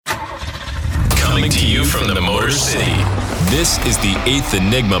Coming to you from the Motor City. This is the 8th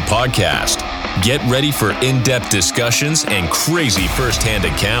Enigma Podcast. Get ready for in-depth discussions and crazy first-hand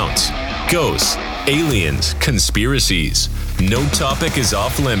accounts. Ghosts, aliens, conspiracies. No topic is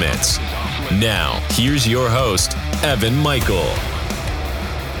off limits. Now, here's your host, Evan Michael.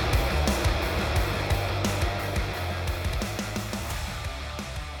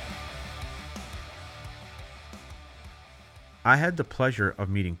 I had the pleasure of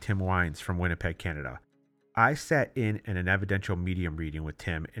meeting Tim Wines from Winnipeg, Canada. I sat in an Evidential Medium reading with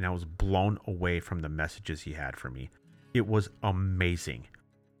Tim, and I was blown away from the messages he had for me. It was amazing.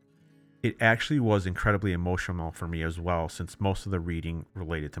 It actually was incredibly emotional for me as well, since most of the reading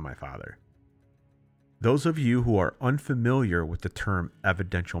related to my father. Those of you who are unfamiliar with the term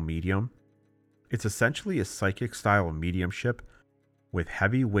Evidential Medium, it's essentially a psychic style of mediumship with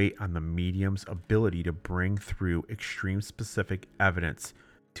heavy weight on the medium's ability to bring through extreme specific evidence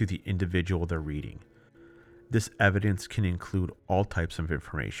to the individual they're reading. This evidence can include all types of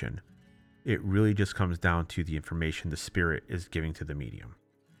information. It really just comes down to the information the spirit is giving to the medium.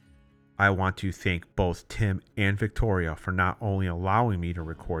 I want to thank both Tim and Victoria for not only allowing me to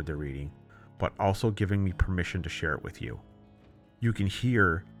record the reading, but also giving me permission to share it with you. You can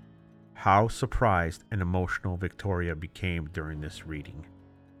hear how surprised and emotional Victoria became during this reading.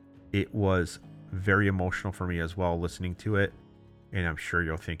 It was very emotional for me as well listening to it, and I'm sure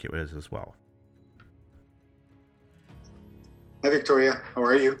you'll think it is as well. Hi Victoria, how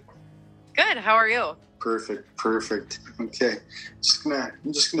are you? Good, how are you? Perfect. Okay,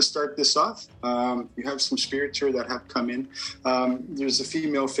 I'm just gonna start this off. You have some spirits here that have come in. There's a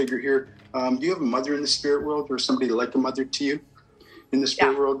female figure here. Do you have a mother in the spirit world, or somebody like a mother to you in the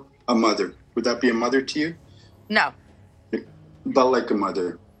spirit world? A mother. Would that be a mother to you? No. But like a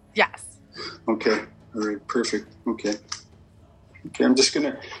mother? Yes. Okay. All right. Perfect. Okay. I'm just going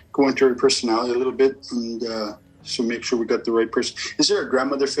to go into her personality a little bit and so make sure we got the right person. Is there a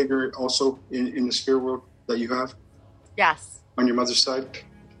grandmother figure also in the spirit world that you have? Yes. On your mother's side?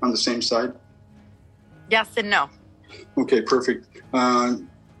 On the same side? Yes and no. Okay. Perfect. I'm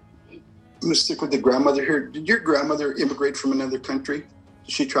going to stick with the grandmother here. Did your grandmother immigrate from another country?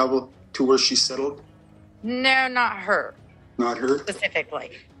 Did she travel to where she settled? No, not her. Not her?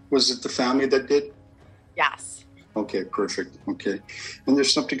 Specifically. Was it the family that did? Yes. Okay, perfect. Okay. And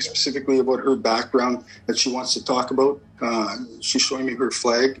there's something specifically about her background that she wants to talk about. She's showing me her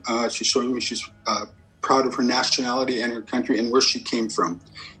flag. She's showing me she's proud of her nationality and her country and where she came from.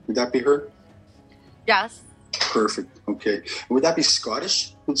 Would that be her? Yes. Perfect. Okay. Would that be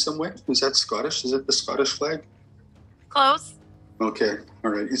Scottish in some way? Is that Scottish? Is it the Scottish flag? Close. Okay.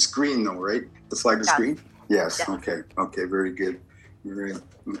 All right. It's green though, right? The flag is green? Yes. Yeah. Okay. Very good. All right.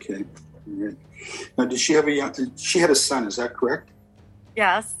 Okay. All right. Now, did she have she had a son, is that correct?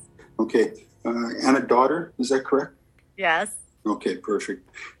 Yes. Okay. And a daughter, is that correct? Yes. Okay, perfect.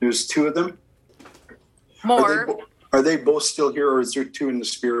 There's two of them? More. Are they both still here, or is there two in the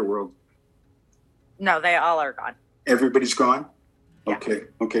spirit world? No, they all are gone. Everybody's gone? Yeah. Okay.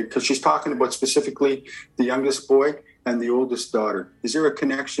 Because she's talking about specifically the youngest boy and the oldest daughter. Is there a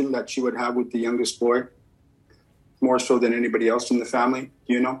connection that she would have with the youngest boy? More so than anybody else in the family?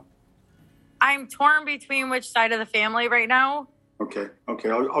 Do you know? I'm torn between which side of the family right now. Okay. I'll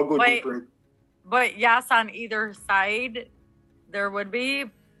go deeper. But yes, on either side, there would be.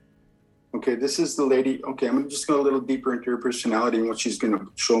 Okay, this is the lady. Okay, I'm just going a little deeper into her personality and what she's going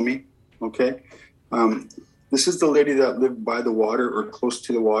to show me. Okay. This is the lady that lived by the water or close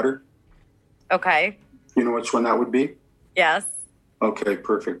to the water. Okay. You know which one that would be? Yes. Okay,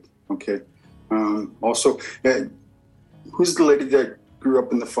 perfect. Okay. Also, who's the lady that grew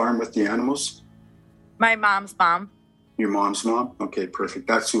up in the farm with the animals? My mom's mom. Your mom's mom? Okay, perfect.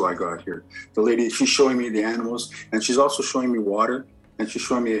 That's who I got here. The lady, she's showing me the animals, and she's also showing me water, and she's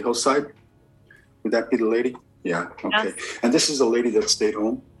showing me a hillside. Would that be the lady? Yeah, okay. Yes. And this is the lady that stayed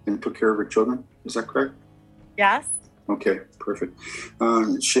home and took care of her children. Is that correct? Yes. Okay, perfect.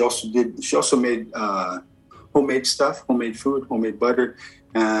 She also made homemade stuff, homemade food, homemade butter,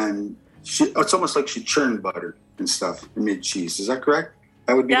 and it's almost like she churned butter and stuff and made cheese. Is that correct?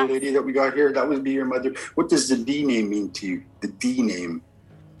 That would be the lady that we got here. That would be your mother. What does the D name mean to you? The D name.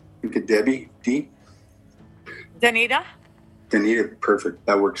 Think of Debbie, D? Danita. Danita, perfect.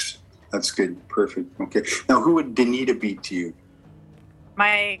 That works. That's good. Perfect. Okay. Now, who would Danita be to you?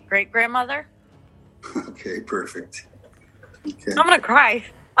 My great-grandmother. Okay, perfect. Okay. I'm going to cry.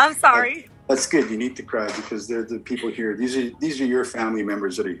 I'm sorry. That's good. You need to cry because they're the people here. These are your family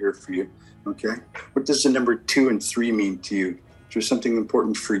members that are here for you. Okay. What does the number 2 and 3 mean to you? Is there something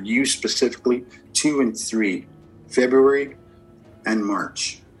important for you specifically? 2 and 3, February and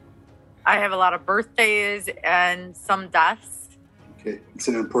March. I have a lot of birthdays and some deaths. Okay. It's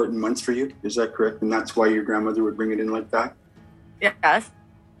an important month for you. Is that correct? And that's why your grandmother would bring it in like that? Yes.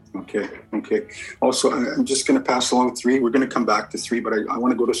 Okay. Also, I'm just going to pass along 3. We're going to come back to 3, but I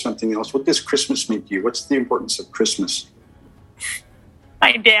want to go to something else. What does Christmas mean to you? What's the importance of Christmas?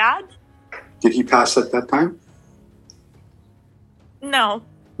 My dad? Did he pass at that time? No.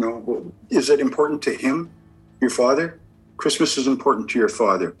 No. Well, is it important to him, your father? Christmas is important to your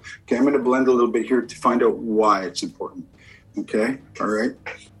father. Okay, I'm going to blend a little bit here to find out why it's important. Okay, all right.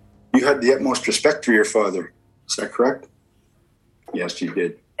 You had the utmost respect for your father. Is that correct? Yes, you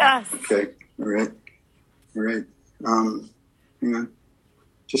did. Yes. Okay, all right. Hang on.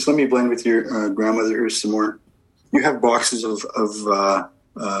 Just let me blend with your grandmother here some more. You have boxes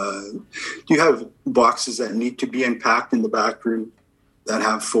you have boxes that need to be unpacked in the back room that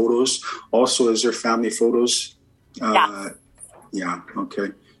have photos. Also, is there family photos? Yeah.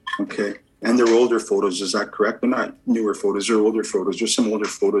 Okay. And they're older photos. Is that correct? They're not newer photos. They're older photos. There's some older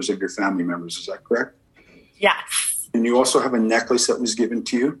photos of your family members. Is that correct? Yes. And you also have a necklace that was given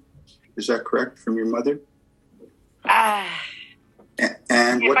to you. Is that correct, from your mother? And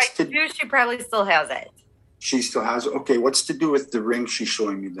if I do, she probably still has it. She still has it. Okay. What's to do with the ring she's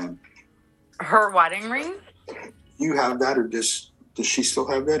showing you then? Her wedding ring? You have that, or does she still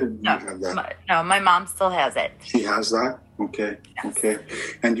have that, or do you have that? No, my mom still has it. She has that? Okay. Yes. Okay.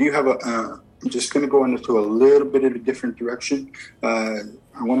 And do you have I'm just going to go into a little bit of a different direction. I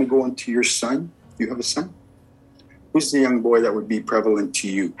want to go into your son. You have a son? Who's the young boy that would be prevalent to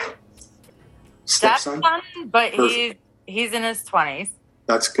you? Stepson? But he's in his 20s.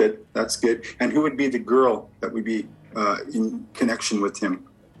 That's good. And who would be the girl that would be in connection with him?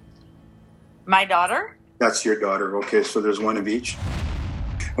 My daughter? That's your daughter. Okay, so there's one of each.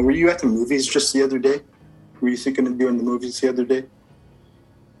 And were you at the movies just the other day? Were you thinking of doing the movies the other day?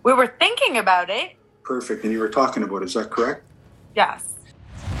 We were thinking about it. Perfect. And you were talking about it. Is that correct? Yes.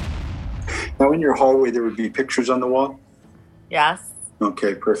 Now, in your hallway, there would be pictures on the wall? Yes.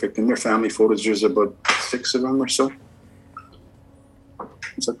 Okay, perfect. And their family photos, there's about 6 of them or so?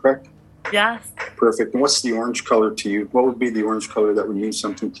 Is that correct? Yes. Perfect. And what's the orange color to you? What would be the orange color that would mean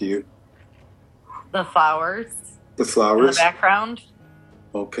something to you? The flowers. The flowers? In the background.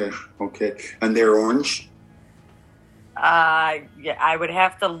 Okay. And they're orange? Yeah, I would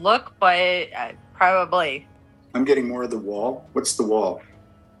have to look, but probably. I'm getting more of the wall. What's the wall?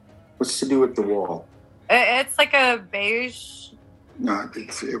 What's to do with the wall? It's like a beige. No,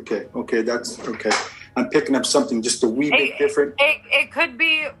 it's okay. Okay, that's okay. I'm picking up something just a wee bit different. It could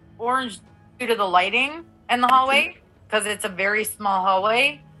be orange due to the lighting in the hallway, because it's a very small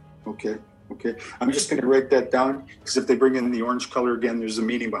hallway. Okay. I'm just going to write that down, because if they bring in the orange color again, there's a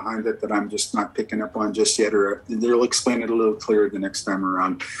meaning behind it that I'm just not picking up on just yet, or they'll explain it a little clearer the next time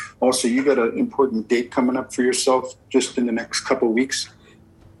around. Also, you got an important date coming up for yourself just in the next couple of weeks?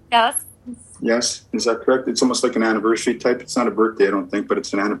 Yes? Is that correct? It's almost like an anniversary type. It's not a birthday, I don't think, but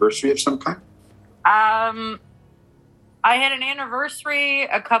it's an anniversary of some kind? I had an anniversary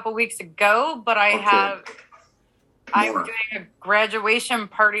a couple weeks ago, but I'm doing a graduation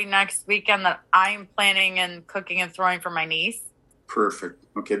party next weekend that I'm planning and cooking and throwing for my niece. Perfect.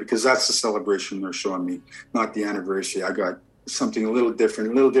 Okay, because that's the celebration they're showing me, not the anniversary. I got something a little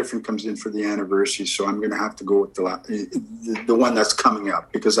different. A little different comes in for the anniversary, so I'm going to have to go with the one that's coming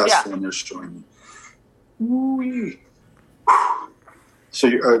up, because that's the one they're showing me. Ooh-wee. So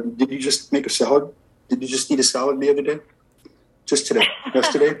did you just make a salad? Did you just eat a salad the other day? Just today?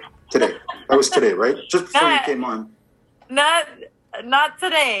 Yesterday? Today. That was today, right? Just before you came on. Not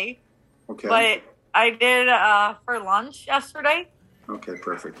today. Okay. But I did for lunch yesterday. Okay,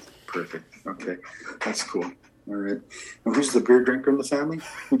 perfect. Okay, that's cool. All right. And who's the beer drinker in the family?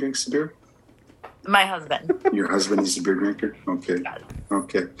 Who drinks the beer? My husband. Your husband is the beer drinker?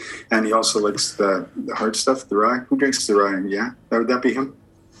 Okay. And he also likes the hard stuff, the rye? Who drinks the rye? Yeah? Would that be him?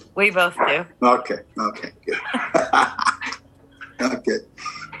 We both do. Okay, good. Okay,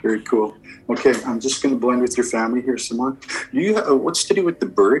 very cool. Okay, I'm just going to blend with your family here some more. What's to do with the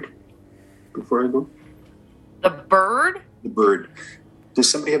bird before I go? The bird? The bird. Does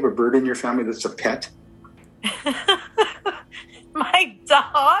somebody have a bird in your family that's a pet? My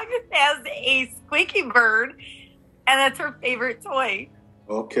dog has a squeaky bird, and that's her favorite toy.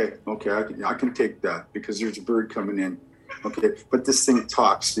 Okay, I can take that, because there's a bird coming in. Okay, but this thing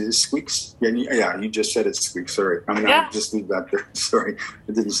talks. It squeaks? Yeah, you just said it squeaks. Sorry. I'm going to just leave that there. Sorry.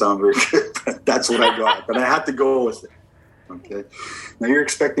 It didn't sound very good, but that's what I got. But I had to go with it. Okay. Now, you're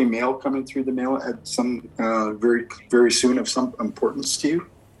expecting mail coming through the mail at some very, very soon of some importance to you?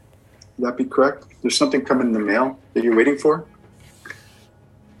 Would that be correct? There's something coming in the mail that you're waiting for?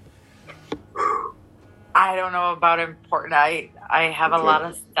 I don't know about important. I have a lot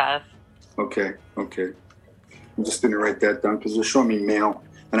of stuff. Okay. I'm just going to write that down because they're showing me mail.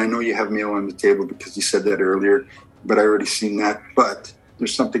 And I know you have mail on the table because you said that earlier, but I already seen that. But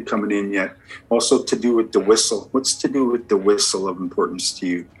there's something coming in yet. Also to do with the whistle. What's to do with the whistle of importance to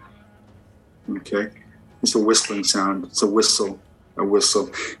you? Okay. It's a whistling sound. It's a whistle. A whistle.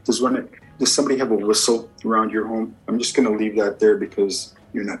 Does somebody have a whistle around your home? I'm just going to leave that there because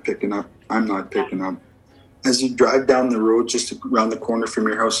you're not picking up. I'm not picking up. As you drive down the road just around the corner from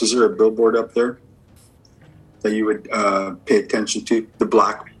your house, is there a billboard up there that you would pay attention to? The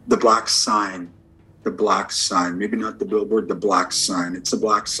black sign. The black sign. Maybe not the billboard, the black sign. It's a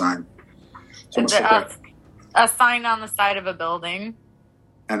black sign. It's a sign on the side of a building.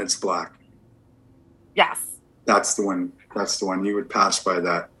 And it's black. Yes. That's the one. That's the one. You would pass by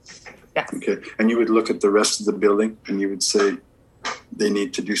that. Yes. Okay. And you would look at the rest of the building and you would say they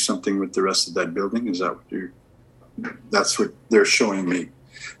need to do something with the rest of that building. Is that that's what they're showing me.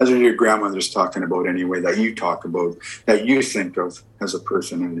 That's what your grandmother's talking about anyway, that you talk about, that you think of as a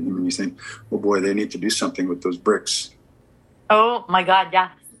person. And when you think, oh boy, they need to do something with those bricks. Oh my God,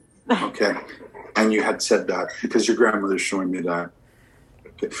 yes. Okay. And you had said that because your grandmother's showing me that.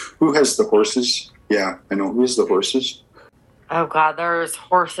 Okay. Who has the horses? Yeah, I know. Who has the horses? Oh God, there's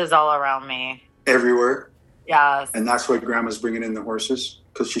horses all around me. Everywhere? Yes. And that's why Grandma's bringing in the horses?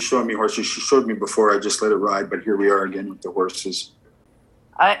 Because she's showing me horses. She showed me before. I just let it ride, but here we are again with the horses.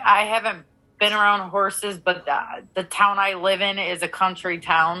 I haven't been around horses, but the town I live in is a country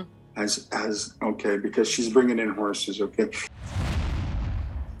town. Okay, because she's bringing in horses, okay.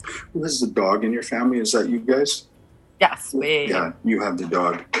 Who has the dog in your family? Is that you guys? Yes, Yeah, you have the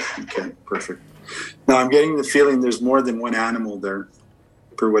dog. Okay, perfect. Now I'm getting the feeling there's more than one animal there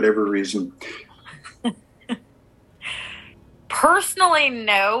for whatever reason. Personally,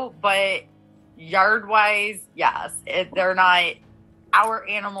 no, but yard-wise, yes. They're not our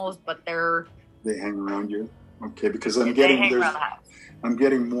animals, but they hang around you. Okay, because I'm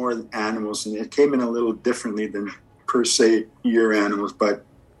getting more animals, and it came in a little differently than per se your animals, but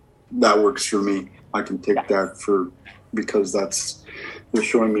that works for me. I can take that because they're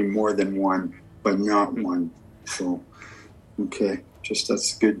showing me more than one, but not one. So, okay,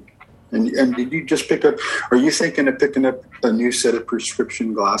 that's good. And did you just are you thinking of picking up a new set of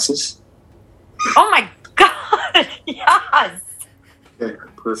prescription glasses? Oh my God, yes. Okay,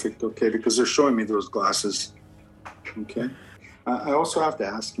 perfect. Okay, because they're showing me those glasses. Okay. I also have to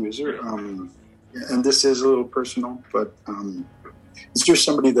ask you, is there, and this is a little personal, but is there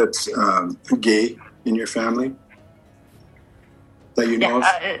somebody that's gay in your family that you know of?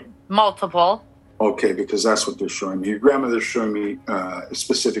 Multiple. Okay, because that's what they're showing me. Your grandmother's showing me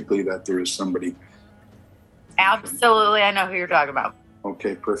specifically that there is somebody. Absolutely, I know who you're talking about.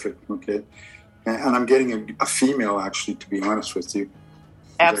 Okay, perfect. Okay. And I'm getting a female, actually, to be honest with you. Is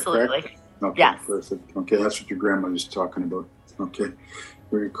absolutely. Okay, yes. Perfect. Okay, that's what your grandmother's talking about. Okay,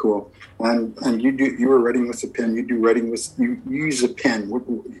 very cool. And you were writing with a pen. You use a pen.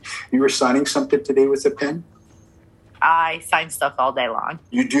 You were signing something today with a pen? I sign stuff all day long.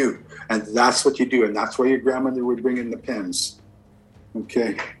 You do, and that's what you do, and that's why your grandmother would bring in the pens.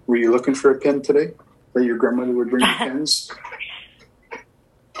 Okay, were you looking for a pen today? That your grandmother would bring the pens?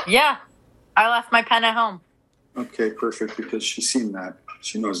 Yeah, I left my pen at home. Okay, perfect, because she's seen that.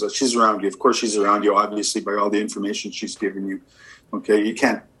 She knows that. She's around you. Of course, she's around you, obviously, by all the information she's given you. Okay, you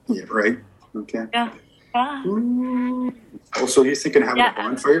can't, right? Okay. Yeah. Also, you're thinking of having a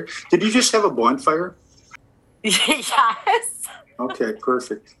bonfire? Did you just have a bonfire? Yes. Okay,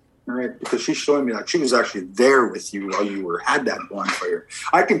 perfect. All right, because she's showing me that she was actually there with you while you had that bonfire.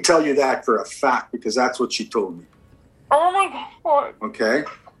 I can tell you that for a fact because that's what she told me. Oh my God. Okay,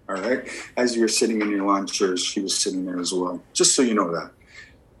 all right. As you were sitting in your lawn chairs, she was sitting there as well. Just so you know that.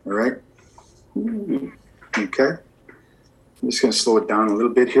 All right. Okay. I'm just going to slow it down a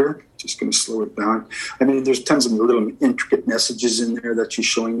little bit here. Just going to slow it down. I mean, there's tons of little intricate messages in there that she's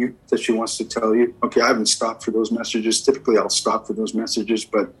showing you, that she wants to tell you. Okay, I haven't stopped for those messages. Typically, I'll stop for those messages,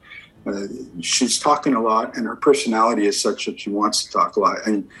 but she's talking a lot, and her personality is such that she wants to talk a lot.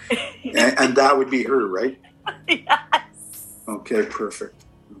 And that would be her, right? Yes. Okay, perfect.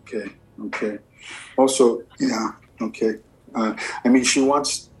 Okay. Also, yeah, okay. I mean,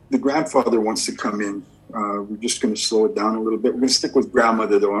 the grandfather wants to come in. We're just going to slow it down a little bit. We're going to stick with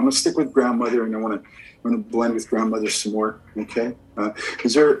grandmother, though. I'm going to stick with grandmother, and I want to blend with grandmother some more. Okay.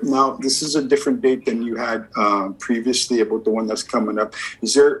 This is a different date than you had previously about the one that's coming up.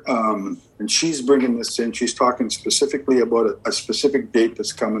 Is there? And she's bringing this in. She's talking specifically about a specific date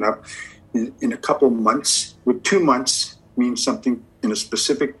that's coming up in a couple months. Would 2 months mean something in a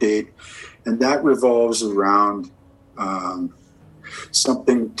specific date, and that revolves around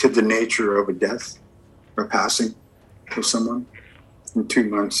something to the nature of a death or passing of someone in 2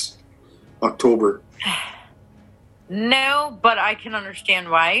 months, October. No, but I can understand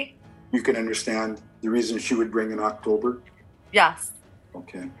why. You can understand the reason she would bring in October? Yes.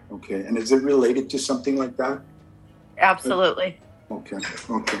 Okay. And is it related to something like that? Absolutely. Okay.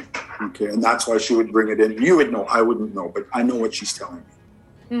 And that's why she would bring it in. You would know. I wouldn't know, but I know what she's telling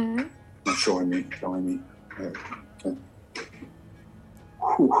me. Mm-hmm. Not showing me, telling me. Okay.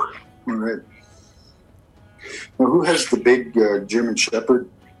 Whew. All right. Now, who has the big German Shepherd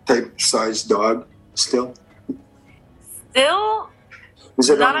type size dog still? Still? Is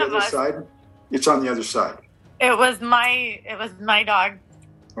it on None the of other us. side? It's on the other side. It was my dog.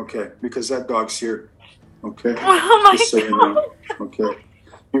 Okay, because that dog's here. Okay. Oh my Just so you God. know. Okay.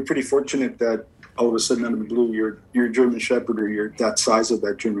 You're pretty fortunate that all of a sudden out of the blue, your German Shepherd or that size of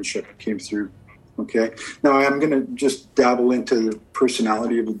that German Shepherd came through. Okay. Now I'm going to just dabble into the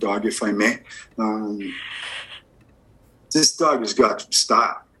personality of the dog, if I may. This dog has got some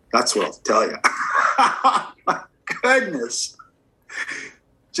style. That's what I'll tell you. My goodness.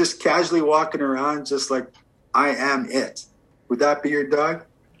 Just casually walking around, just like I am it. Would that be your dog?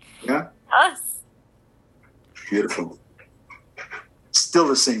 Yeah? Us. Beautiful. Still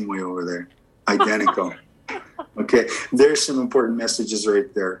the same way over there. Identical. Okay. There's some important messages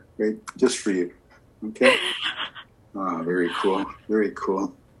right there, right? Just for you. Okay. Oh, very cool. Very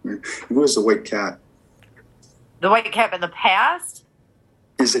cool. Who was the white cat? The white cat in the past?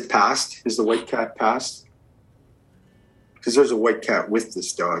 Is it past? Is the white cat past? Because there's a white cat with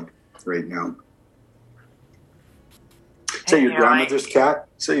this dog right now. Is that your grandmother's cat?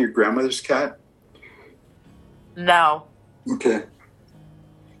 Is that your grandmother's cat? No. Okay.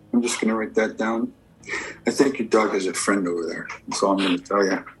 I'm just going to write that down. I think your dog has a friend over there. That's all I'm going to tell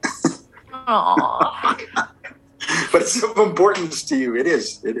you. Aww. But it's of importance to you. It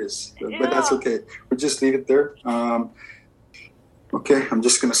is. Yeah. But that's okay. We'll just leave it there. Okay. I'm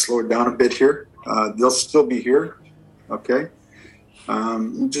just going to slow it down a bit here. They'll still be here. Okay.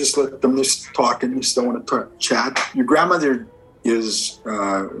 Just let them just talk and just don't want to chat. Your grandmother is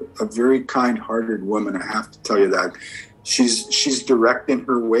a very kind-hearted woman. I have to tell you that. She's direct in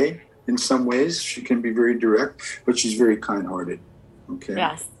her way. In some ways, she can be very direct, but she's very kind-hearted. Okay.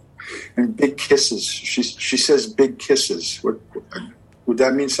 Yes. And big kisses. She says big kisses. What would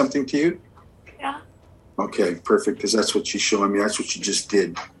that mean something to you? Yeah. Okay, perfect. Because that's what she's showing me. That's what she just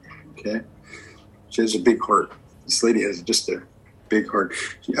did. Okay. She has a big heart. This lady has just a big heart.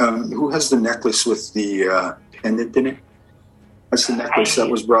 Who has the necklace with the pendant in it? That's the necklace that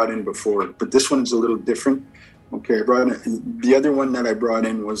was brought in before, but this one's a little different. Okay, I brought in. The other one that I brought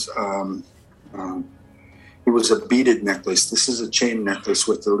in was it was a beaded necklace. This is a chain necklace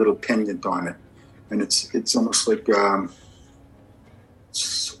with a little pendant on it, and it's almost like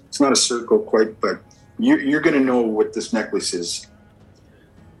it's not a circle quite, but you're going to know what this necklace is.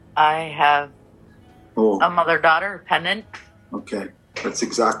 I have a mother-daughter pendant. Okay, that's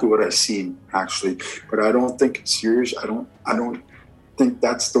exactly what I seen actually, but I don't think it's yours. I don't think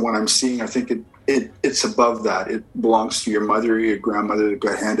that's the one I'm seeing. I think it's above that. It belongs to your mother or your grandmother that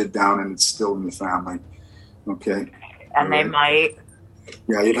got handed down, and it's still in the family. Okay. And they might.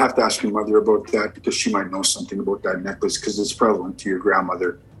 Yeah, you'd have to ask your mother about that because she might know something about that necklace because it's prevalent to your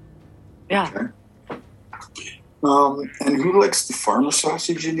grandmother. Yeah. Okay. And who likes the farmer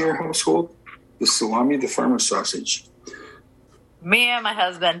sausage in your household? The salami, the farmer sausage. Me and my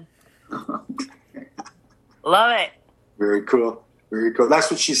husband. Love it. Very cool. Very cool. That's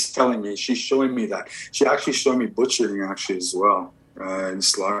what she's telling me. She's showing me that. She actually showed me butchering actually as well, and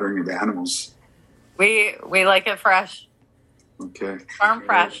slaughtering of animals. We like it fresh. Okay. Farm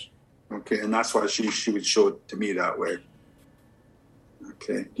fresh. Okay, and that's why she would show it to me that way.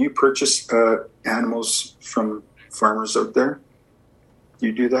 Okay. Do you purchase animals from farmers out there? Do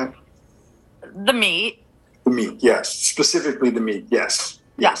you do that? The meat. The meat, yes. Specifically the meat, yes.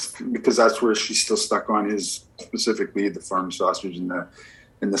 Yes. Because that's where she's still stuck on is specifically the farm sausage and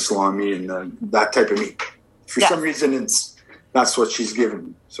the salami and that type of meat. For some reason, that's what she's given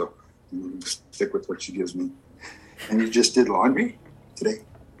me. So stick with what she gives me. And you just did laundry today?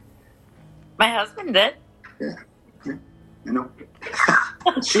 My husband did. Yeah. I know.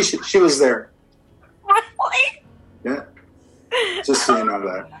 she was there. Really? Yeah. Just so you know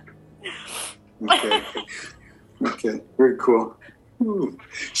that. Okay. Okay. Very cool. Ooh.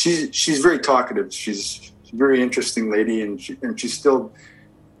 She's very talkative. She's a very interesting lady, and she's still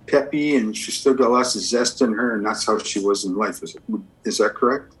peppy, and she's still got lots of zest in her, and that's how she was in life. Is that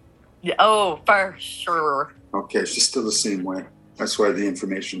correct? Oh, for sure. Okay, she's still the same way. That's why the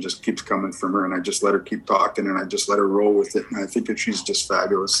information just keeps coming from her, and I just let her keep talking, and I just let her roll with it. And I think that she's just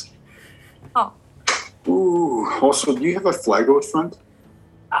fabulous. Oh. Ooh. Also, do you have a flag out front?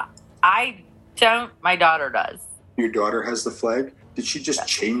 I don't. My daughter does. Your daughter has the flag? Did she just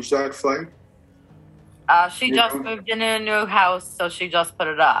change that flag? She just moved into a new house, so she just put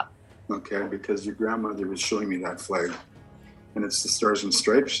it up. Okay, because your grandmother was showing me that flag. And it's the Stars and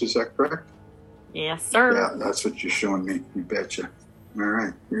Stripes, is that correct? Yes, sir. Yeah, that's what you're showing me. You betcha. All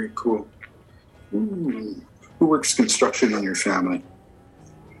right, very cool. Ooh. Who works construction in your family?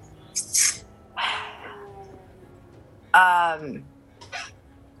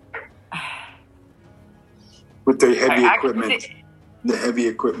 With the heavy equipment, the heavy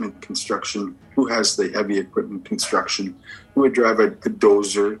equipment construction, who has the heavy equipment construction? Who would drive a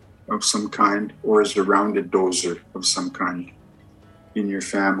dozer of some kind, or is around a dozer of some kind in your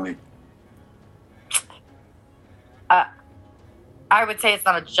family? I would say it's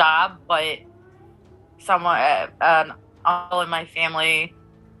not a job, but someone, an uncle in my family.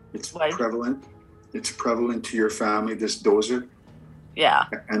 It's prevalent. It's prevalent to your family, this dozer? Yeah.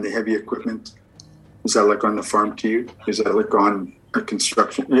 And the heavy equipment? Is that like on the farm to you? Is that like on a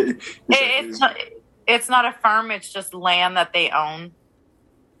construction? It's not a farm. It's just land that they own.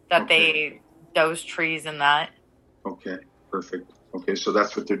 That they doze trees and that. Okay, perfect. Okay, so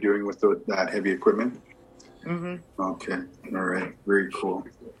that's what they're doing with that heavy equipment? Mm-hmm. Okay, all right. Very cool.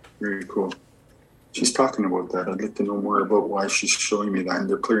 Very cool. She's talking about that. I'd like to know more about why she's showing me that. And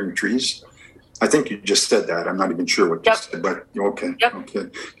they're clearing trees? I think you just said that. I'm not even sure what you said, but okay. Yep. Okay,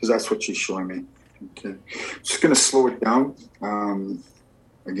 because that's what she's showing me. Okay. Just going to slow it down.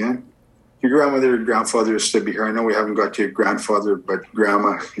 Again, your grandmother and grandfather is still be here. I know we haven't got to your grandfather, but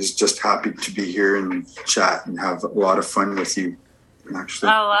grandma is just happy to be here and chat and have a lot of fun with you. Actually,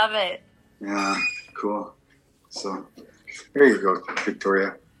 I love it. Yeah, cool. So there you go,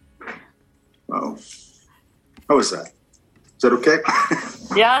 Victoria. Oh, how was that? Is that okay?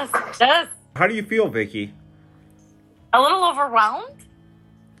 Yes, yes. How do you feel, Vicky? A little overwhelmed.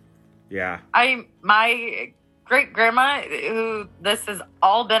 Yeah. My great grandma, who this has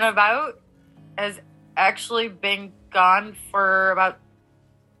all been about, has actually been gone for about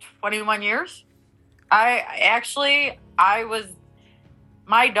 21 years.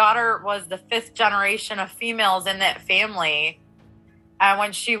 My daughter was the 5th generation of females in that family. And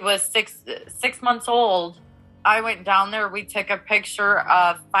when she was six months old, I went down there. We took a picture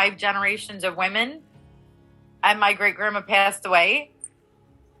of 5 generations of women. And my great grandma passed away.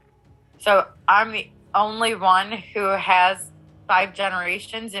 So I'm the only one who has 5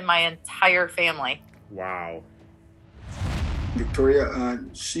 generations in my entire family. Wow. Victoria,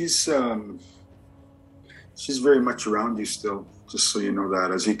 she's very much around you still, just so you know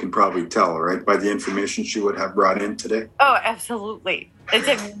that, as you can probably tell, right, by the information she would have brought in today. Oh, absolutely. It's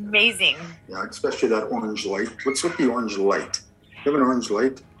amazing. Yeah, especially that orange light. What's with the orange light? You have an orange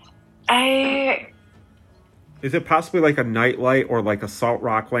light? Is it possibly like a night light or like a salt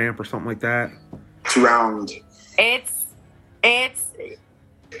rock lamp or something like that? It's round. It's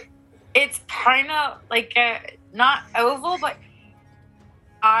kind of like not oval, but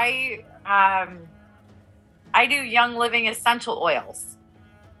I do Young Living essential oils,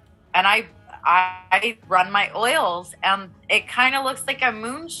 and I run my oils, and it kind of looks like a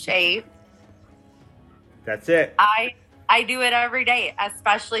moon shape. That's it. I do it every day,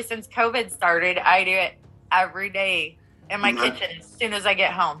 especially since COVID started. I do it every day in my kitchen as soon as I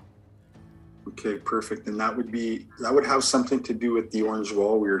get home. Okay, perfect. And that would have something to do with the orange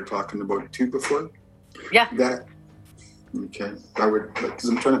wall we were talking about too before? Yeah. Okay. Because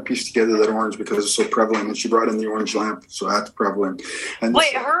I'm trying to piece together that orange because it's so prevalent. And she brought in the orange lamp, so that's prevalent. And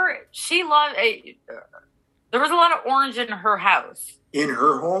she loved there was a lot of orange in her house. In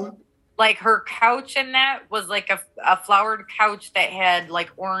her home? Like her couch in that was like a flowered couch that had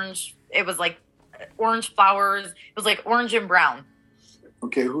like orange. It was like orange flowers. It was like orange and brown.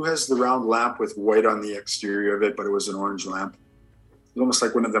 Okay, who has the round lamp with white on the exterior of it, but it was an orange lamp? It's almost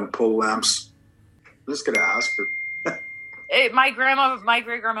like one of them pull lamps. I'm just going to ask her. My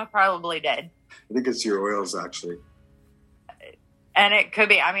great grandma probably did. I think it's your oils, actually. And it could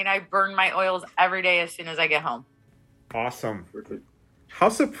be. I mean, I burn my oils every day as soon as I get home. Awesome. Perfect. How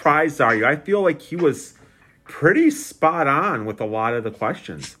surprised are you? I feel like he was pretty spot on with a lot of the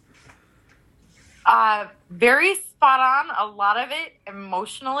questions. Very spot on. A lot of it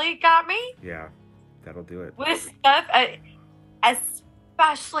emotionally got me. Yeah, that'll do it. With stuff,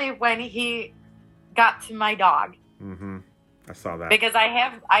 especially when he got to my dog. Mm-hmm. I saw that. Because I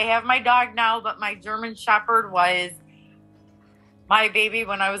have my dog now, but my German Shepherd was my baby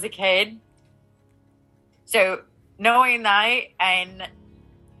when I was a kid. So knowing that, and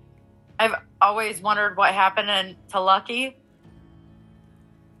I've always wondered what happened to Lucky.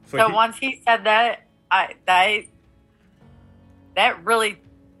 So once he said that, that really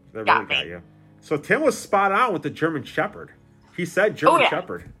got me. You. So Tim was spot on with the German Shepherd. He said German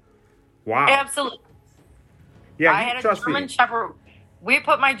Shepherd. Wow. Absolutely. Yeah, I had a German Shepherd. We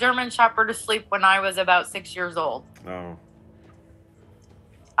put my German Shepherd to sleep when I was about 6 years old. Oh.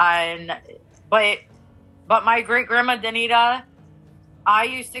 But my great grandma Danita, I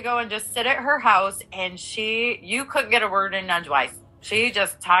used to go and just sit at her house, and you couldn't get a word in edgewise. She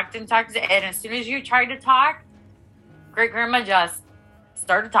just talked and talked, and as soon as you tried to talk, great grandma just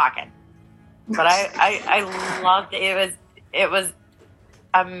started talking. But I loved it. It was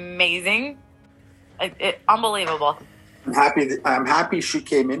amazing. Unbelievable. I'm happy she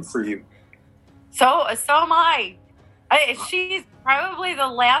came in for you. So am I. She's probably the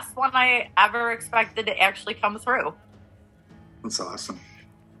last one I ever expected to actually come through. That's awesome.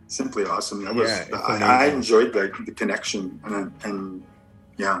 Simply awesome. I enjoyed the connection and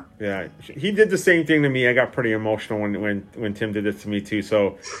yeah. Yeah. He did the same thing to me. I got pretty emotional when Tim did this to me too.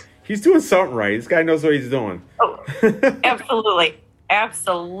 So he's doing something right. This guy knows what he's doing. Oh, absolutely.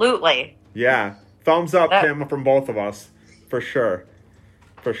 Absolutely. Yeah. Thumbs up, Tim, from both of us. For sure.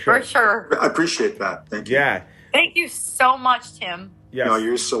 For sure. I appreciate that. Thank you. Yeah. Thank you so much, Tim. Yes. No,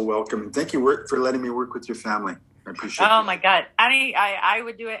 you're so welcome. And thank you for letting me work with your family. I appreciate it. Oh my God. I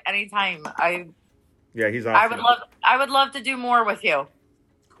would do it anytime. Yeah, he's awesome. I would love to do more with you.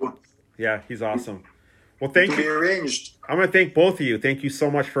 Cool. Yeah, he's awesome. Well, thank you. Be arranged. I'm going to thank both of you. Thank you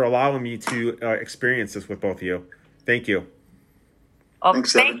so much for allowing me to experience this with both of you. Thank you. Well,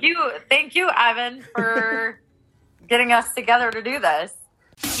 Thanks, thank you, Evan, for getting us together to do this.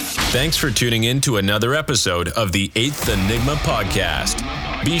 Thanks for tuning in to another episode of the 8th Enigma Podcast.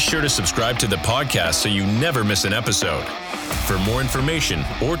 Be sure to subscribe to the podcast so you never miss an episode. For more information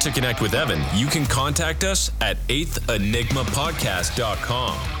or to connect with Evan, you can contact us at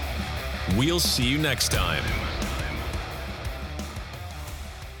 8thenigmapodcast.com. We'll see you next time.